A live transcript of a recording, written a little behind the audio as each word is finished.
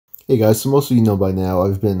Hey guys, so most of you know by now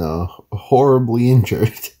I've been horribly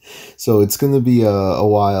injured, so it's going to be a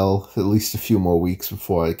while, at least a few more weeks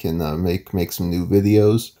before I can make some new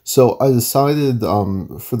videos. So I decided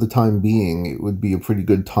for the time being it would be a pretty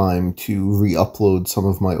good time to re-upload some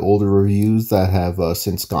of my older reviews that have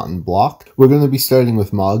since gotten blocked. We're going to be starting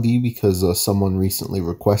with Magi because someone recently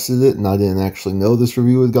requested it, and I didn't actually know this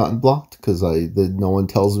review had gotten blocked because no one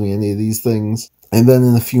tells me any of these things. And then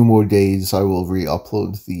in a few more days, I will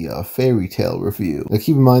re-upload the fairy tale review. Now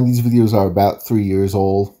keep in mind, these videos are about 3 years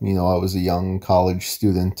old. You know, I was a young college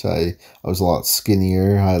student. I was a lot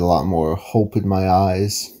skinnier. I had a lot more hope in my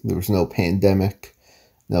eyes. There was no pandemic.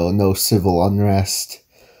 No civil unrest.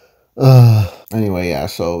 Anyway, yeah,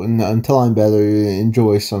 so until I'm better,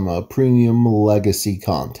 enjoy some premium legacy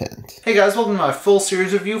content. Hey guys, welcome to my full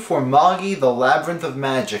series review for Magi, the Labyrinth of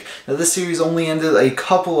Magic. Now this series only ended a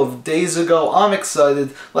couple of days ago. I'm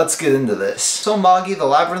excited. Let's get into this. So Magi, the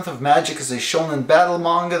Labyrinth of Magic is a shonen battle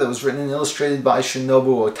manga that was written and illustrated by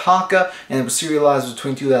Shinobu Otaka, and it was serialized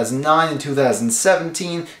between 2009 and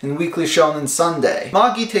 2017 in Weekly Shonen Sunday.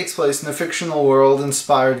 Magi takes place in a fictional world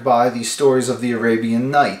inspired by the stories of the Arabian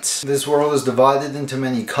Nights. This world is divided into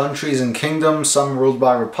many countries and kingdoms, some ruled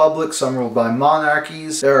by republics, some ruled by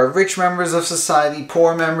monarchies. There are rich members of society,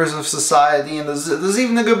 poor members of society, and there's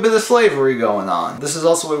even a good bit of slavery going on. This is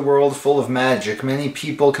also a world full of magic. Many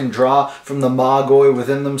people can draw from the Magoi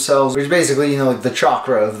within themselves, which is basically, you know, like the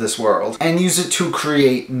chakra of this world, and use it to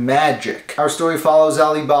create magic. Our story follows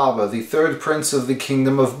Ali Baba, the third prince of the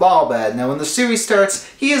kingdom of Balbad. Now when the series starts,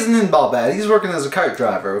 he isn't in Balbad, he's working as a cart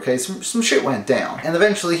driver, okay? Some shit went down. And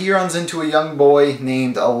eventually he runs into a young boy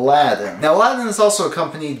named Aladdin. Now Aladdin is also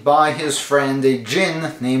accompanied by his friend, a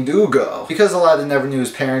djinn named Ugo. Because Aladdin never knew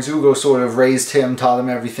his parents, Ugo sort of raised him, taught him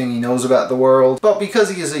everything he knows about the world. But because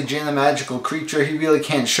he is a djinn, a magical creature, he really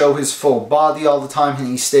can't show his full body all the time, and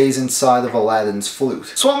he stays inside of Aladdin's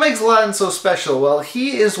flute. So what makes Aladdin so special? Well,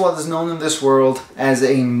 he is what is known in this world as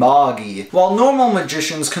a Magi. While normal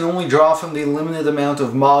magicians can only draw from the limited amount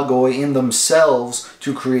of Magoi in themselves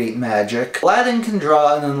to create magic, Aladdin can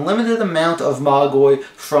draw an unlimited amount of Magoi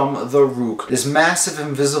from the Rook, this massive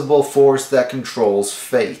invisible force that controls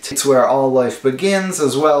fate. It's where all life begins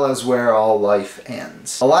as well as where all life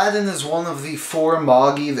ends. Aladdin is one of the 4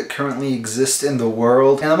 Magi that currently exist in the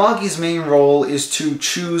world, and a Magi's main role is to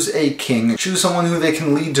choose a king, choose someone who they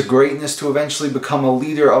can lead to greatness to eventually become a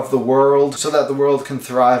leader of the world so that the world can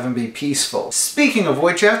thrive and be peaceful. Speaking of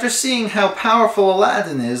which, after seeing how powerful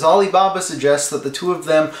Aladdin is, Ali Baba suggests that the two of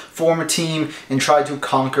them form a team and try to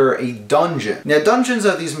conquer a dungeon. Now dungeons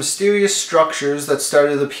are these mysterious structures that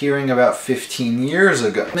started appearing about 15 years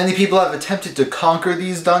ago. Many people have attempted to conquer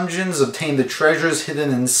these dungeons, obtain the treasures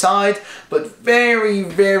hidden inside, but very,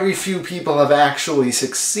 very few people have actually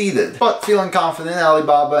succeeded. But feeling confident, Ali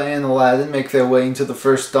Baba and Aladdin make their way into the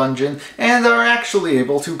first dungeon and are actually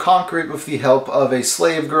able to conquer it with the help of a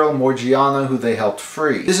slave girl, Morgiana, who they helped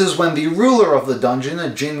free. This is when the ruler of the dungeon, a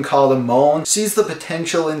djinn called Amon, sees the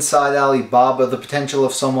potential inside Ali Baba, the potential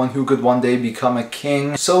of someone who could one day become a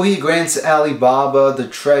king. So he grants Ali Baba the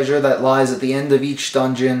treasure that lies at the end of each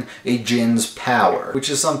dungeon, a djinn's power, which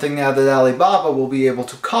is something now that Ali Baba will be able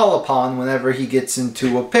to call upon whenever he gets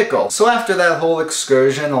into a pickle. So after that whole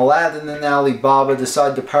excursion, Aladdin and Ali Baba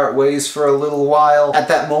decide to part ways for a little while. At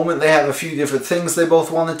that moment they have a few different things they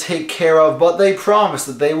both want to take care of, but they promise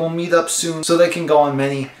that they will meet up soon so they can go on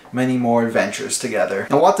many more adventures together.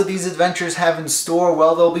 And what do these adventures have in store?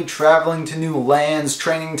 Well, they'll be traveling to new lands,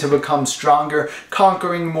 training to become stronger,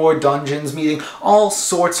 conquering more dungeons, meeting all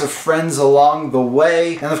sorts of friends along the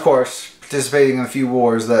way, and of course, participating in a few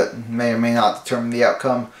wars that may or may not determine the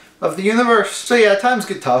outcome of the universe. So yeah, times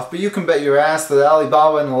get tough, but you can bet your ass that Ali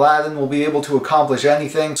Baba and Aladdin will be able to accomplish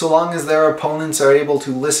anything so long as their opponents are able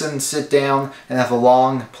to listen, sit down, and have a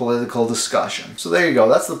long political discussion. So there you go,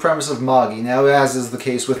 that's the premise of Magi. Now, as is the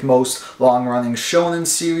case with most long-running shonen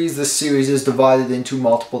series, this series is divided into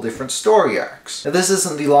multiple different story arcs. Now this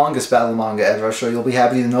isn't the longest battle manga ever, so you'll be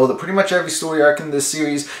happy to know that pretty much every story arc in this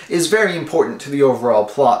series is very important to the overall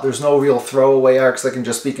plot. There's no real throwaway arcs that can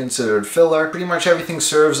just be considered filler. Pretty much everything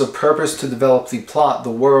serves a purpose to develop the plot,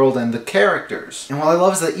 the world, and the characters. And what I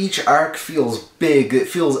love is that each arc feels big, it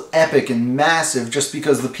feels epic and massive just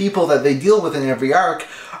because the people that they deal with in every arc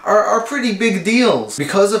are pretty big deals.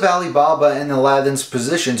 Because of Ali Baba and Aladdin's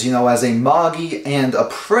positions, you know, as a Magi and a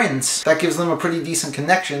prince, that gives them a pretty decent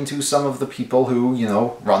connection to some of the people who, you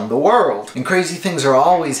know, run the world. And crazy things are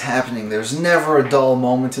always happening. There's never a dull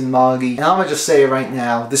moment in Magi. And I'm gonna just say it right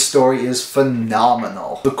now, this story is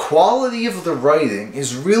phenomenal. The quality of the writing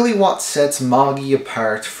is really what sets Magi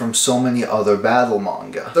apart from so many other battle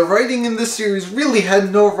manga. The writing in this series really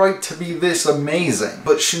had no right to be this amazing.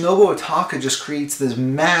 But Shinobu Otaka just creates this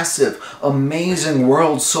massive, amazing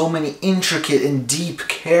world, so many intricate and deep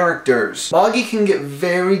characters. Magi can get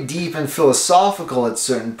very deep and philosophical at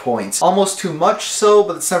certain points, almost too much so,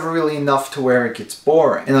 but it's never really enough to where it gets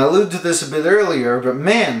boring. And I alluded to this a bit earlier, but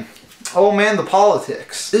man, oh man, the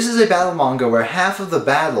politics. This is a battle manga where half of the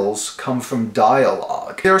battles come from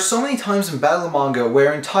dialogue. There are so many times in battle manga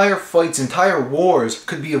where entire fights, entire wars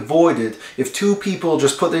could be avoided if two people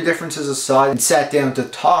just put their differences aside and sat down to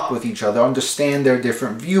talk with each other, understand their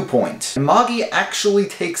different viewpoints. And Magi actually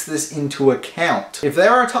takes this into account. If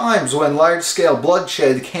there are times when large-scale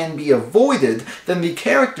bloodshed can be avoided, then the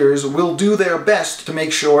characters will do their best to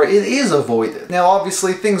make sure it is avoided. Now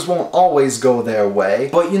obviously things won't always go their way,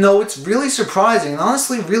 but you know, it's really surprising and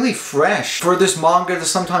honestly really fresh for this manga to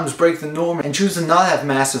sometimes break the norm and choose to not have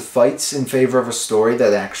massive fights in favor of a story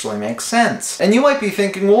that actually makes sense. And you might be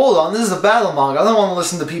thinking, well, hold on, this is a battle manga, I don't want to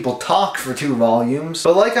listen to people talk for 2 volumes.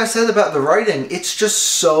 But like I said about the writing, it's just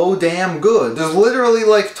so damn good. There's literally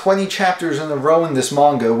like 20 chapters in a row in this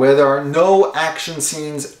manga where there are no action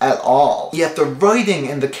scenes at all. Yet the writing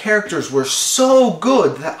and the characters were so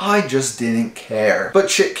good that I just didn't care. But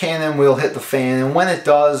shit canon will hit the fan, and when it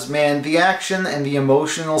does, man, the action and the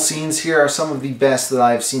emotional scenes here are some of the best that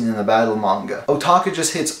I've seen in a battle manga. Otaka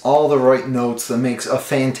just hits all the right notes that makes a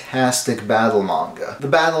fantastic battle manga. The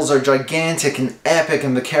battles are gigantic and epic,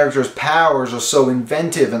 and the characters' powers are so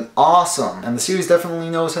inventive and awesome, and the series definitely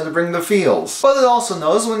knows how to bring the feels. But it also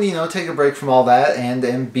knows when, you know, take a break from all that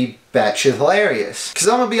and be batshit hilarious. Because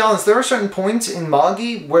I'm gonna be honest, there are certain points in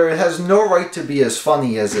Magi where it has no right to be as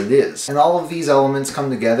funny as it is. And all of these elements come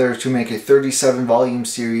together to make a 37-volume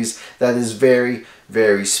series that is very,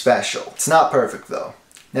 very special. It's not perfect though.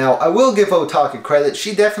 Now, I will give Otaka credit,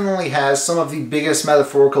 she definitely has some of the biggest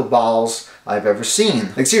metaphorical balls I've ever seen.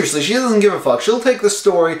 Like seriously, she doesn't give a fuck. She'll take the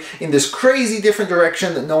story in this crazy different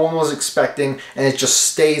direction that no one was expecting, and it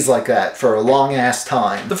just stays like that for a long ass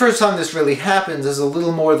time. The first time this really happens is a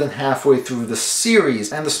little more than halfway through the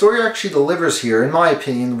series, and the story actually delivers here, in my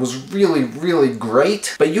opinion, was really, really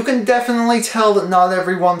great, but you can definitely tell that not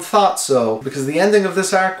everyone thought so, because the ending of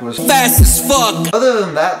this arc was fast as fuck! Other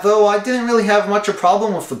than that though, I didn't really have much of a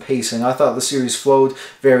problem with the pacing. I thought the series flowed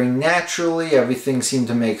very naturally, everything seemed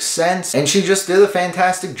to make sense, and she just did a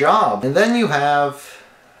fantastic job. And then you have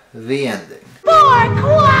the ending.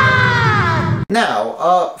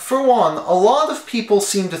 Now, for one, a lot of people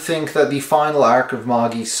seem to think that the final arc of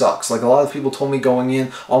Magi sucks. Like, a lot of people told me going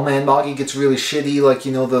in, oh man, Magi gets really shitty, like,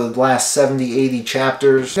 you know, the last 70, 80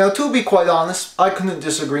 chapters. Now, to be quite honest, I couldn't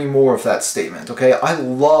disagree more with that statement, okay? I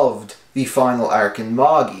loved the final arc in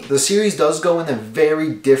Magi. The series does go in a very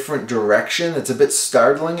different direction. It's a bit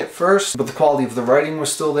startling at first, but the quality of the writing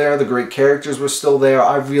was still there, the great characters were still there,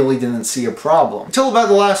 I really didn't see a problem. Until about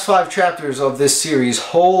the last 5 chapters of this series,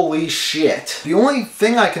 holy shit. The only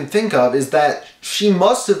thing I can think of is that she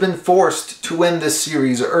must have been forced to end this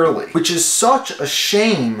series early, which is such a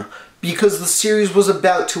shame because the series was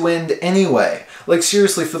about to end anyway. Like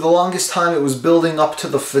seriously, for the longest time it was building up to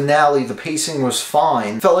the finale, the pacing was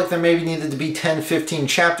fine. Felt like there maybe needed to be 10-15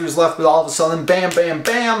 chapters left, but all of a sudden, bam, bam,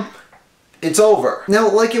 bam, it's over. Now,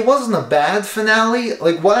 like, it wasn't a bad finale.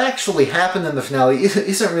 Like, what actually happened in the finale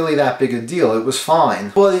isn't really that big a deal. It was fine.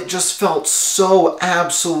 But it just felt so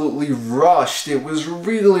absolutely rushed. It was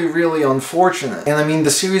really, really unfortunate. And I mean, the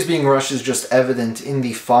series being rushed is just evident in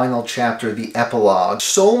the final chapter, the epilogue.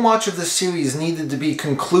 So much of the series needed to be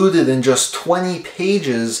concluded in just 20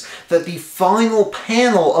 pages that the final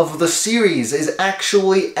panel of the series is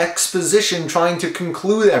actually exposition trying to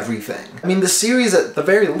conclude everything. I mean, the series at the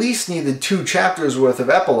very least needed 2 chapters worth of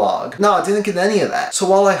epilogue. No, it didn't get any of that. So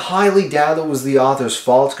while I highly doubt it was the author's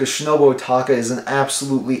fault, because Shinobu Otaka is an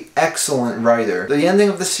absolutely excellent writer, the ending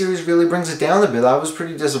of the series really brings it down a bit. I was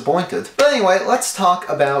pretty disappointed. But anyway, let's talk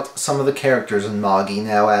about some of the characters in Magi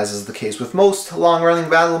now. As is the case with most long-running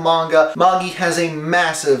battle manga, Magi has a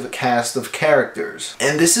massive cast of characters.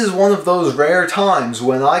 And this is one of those rare times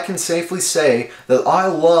when I can safely say that I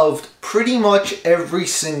loved pretty much every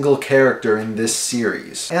single character in this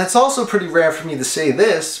series. And it's also pretty rare for me to say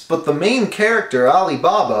this, but the main character,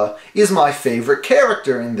 Alibaba, is my favorite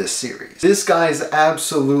character in this series. This guy is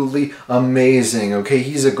absolutely amazing, okay?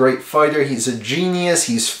 He's a great fighter, he's a genius,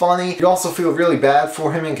 he's funny. You also feel really bad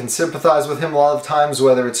for him and can sympathize with him a lot of times,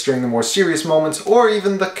 whether it's during the more serious moments or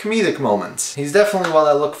even the comedic moments. He's definitely what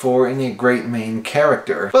I look for in a great main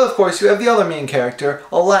character. But of course, you have the other main character,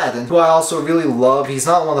 Aladdin, who I also really love. He's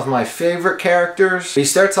not one of my favorite characters. He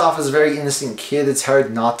starts off as a very innocent kid, it's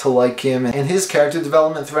hard not to like him, and his character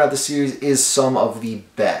development throughout the series is some of the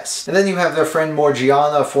best. And then you have their friend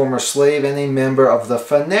Morgiana, a former slave and a member of the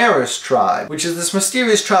Phaneris tribe, which is this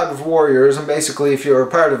mysterious tribe of warriors, and basically if you're a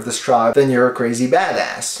part of this tribe, then you're a crazy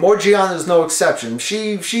badass. Morgiana is no exception.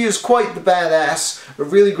 She is quite the badass, a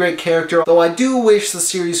really great character, though I do wish the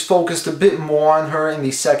series focused a bit more on her in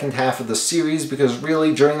the second half of the series, because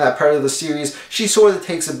really during that part of the series, she sort of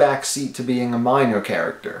takes a back seat to being a minor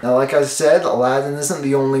character. Now like I said, Aladdin isn't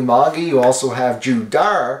the only Magi. You also have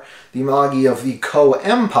Judar, the Magi of the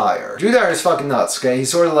Ko-Empire. Judar is fucking nuts, okay?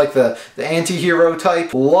 He's sort of like the anti-hero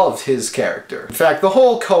type. Loved his character. In fact, the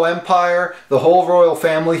whole Ko-Empire, the whole royal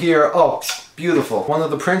family here, oh, beautiful. One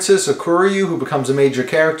of the princes, Akuryu, who becomes a major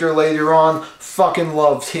character later on, fucking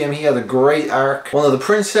loved him. He had a great arc. One of the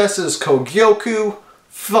princesses, Kogyoku,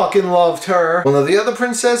 fucking loved her. One of the other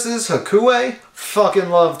princesses, Hakue, fucking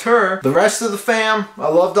loved her. The rest of the fam, I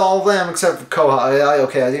loved all of them except for Koha.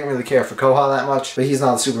 Okay, I didn't really care for Koha that much, but he's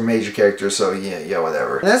not a super major character, so yeah,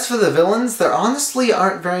 whatever. And as for the villains, there honestly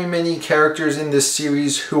aren't very many characters in this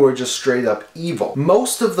series who are just straight up evil.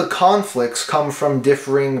 Most of the conflicts come from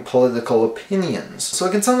differing political opinions, so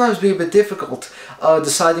it can sometimes be a bit difficult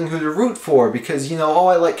deciding who to root for, because, you know, oh,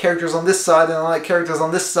 I like characters on this side and I like characters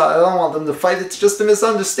on this side, I don't want them to fight, it's just a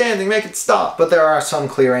misunderstanding, make it stop. But there are some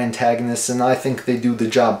clear antagonists, and I think they do the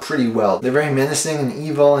job pretty well. They're very menacing and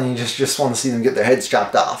evil, and you just want to see them get their heads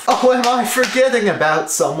chopped off. Oh, am I forgetting about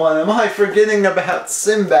someone? Am I forgetting about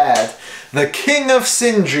Sinbad, the King of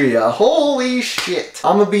Sindria? Holy shit.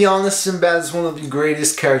 I'm gonna be honest, Sinbad is one of the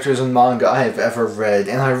greatest characters in manga I have ever read,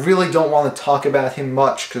 and I really don't want to talk about him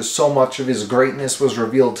much because so much of his greatness was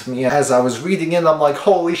revealed to me as I was reading it. I'm like,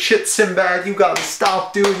 holy shit, Sinbad, you gotta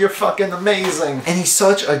stop, dude, you're fucking amazing. And he's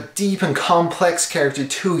such a deep and complex character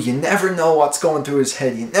too. You never know what's going through his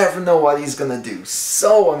head. You never know what he's gonna do.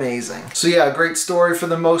 So amazing. So yeah, great story for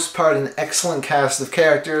the most part, an excellent cast of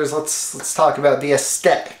characters. Let's talk about the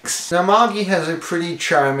aesthetics. Now, Magi has a pretty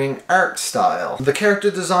charming art style. The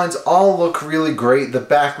character designs all look really great. The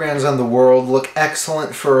backgrounds on the world look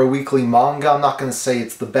excellent for a weekly manga. I'm not gonna say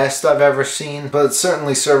it's the best I've ever seen, but it's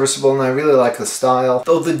certainly serviceable, and I really like the style.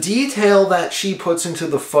 Though the detail that she puts into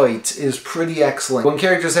the fight is pretty excellent. When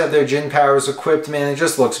characters have their Jin powers equipped, man, it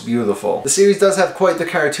just looks beautiful. The series does have quite the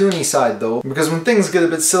cartoony side though, because when things get a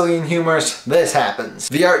bit silly and humorous, this happens.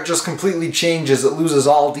 The art just completely changes, it loses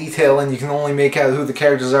all detail, and you can only make out who the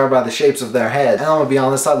characters are by the shapes of their head. And I'm gonna be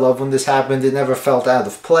honest, I love when this happened. It never felt out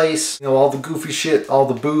of place. You know, all the goofy shit, all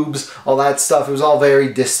the boobs, all that stuff, it was all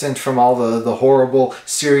very distant from all the horrible,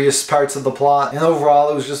 serious parts of the plot. And overall,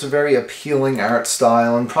 it was just a very appealing art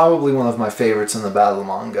style, and probably one of my favorites in the battle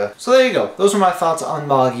manga. So there you go. Those are my thoughts on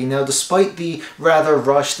Magi. Now, despite the rather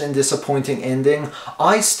rushed and disappointing ending,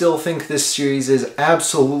 I still think this series is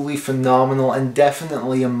absolutely phenomenal and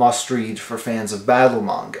definitely a must-read for fans of battle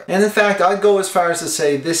manga. And in fact, I'd go as far as to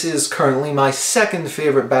say this is currently my second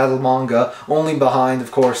favorite battle manga, only behind,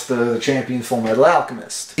 of course, the Champion Full Metal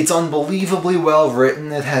Alchemist. It's unbelievably well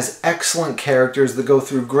written, it has excellent characters that go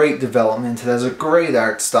through great development, it has a great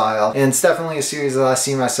art style, and it's definitely a series that I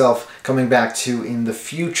see myself coming back to in the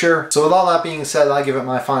future. So with all that being said, I give it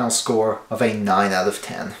my final score of a 9 out of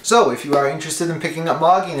 10. So if you are interested in picking up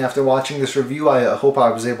Magi, and after watching this review, I hope I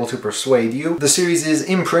was able to persuade you. The series is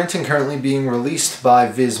in print and currently being released by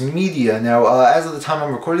Viz Media. Now, as of the time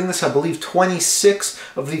I'm recording this, I believe 26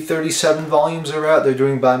 of the 37 volumes are out. They're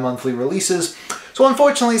doing bi-monthly releases. So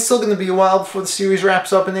unfortunately, it's still going to be a while before the series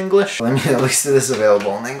wraps up in English. I mean, at least it is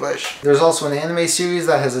available in English. There's also an anime series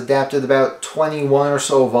that has adapted about 21 or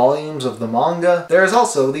so volumes of the manga. There is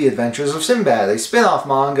also The Adventures of Sinbad, a spin-off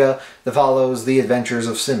manga that follows The Adventures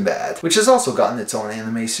of Sinbad, which has also gotten its own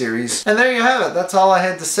anime series. And there you have it. That's all I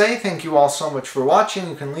had to say. Thank you all so much for watching.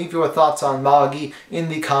 You can leave your thoughts on Magi in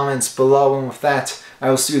the comments below. And with that, I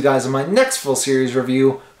will see you guys in my next full series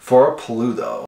review for Pluto.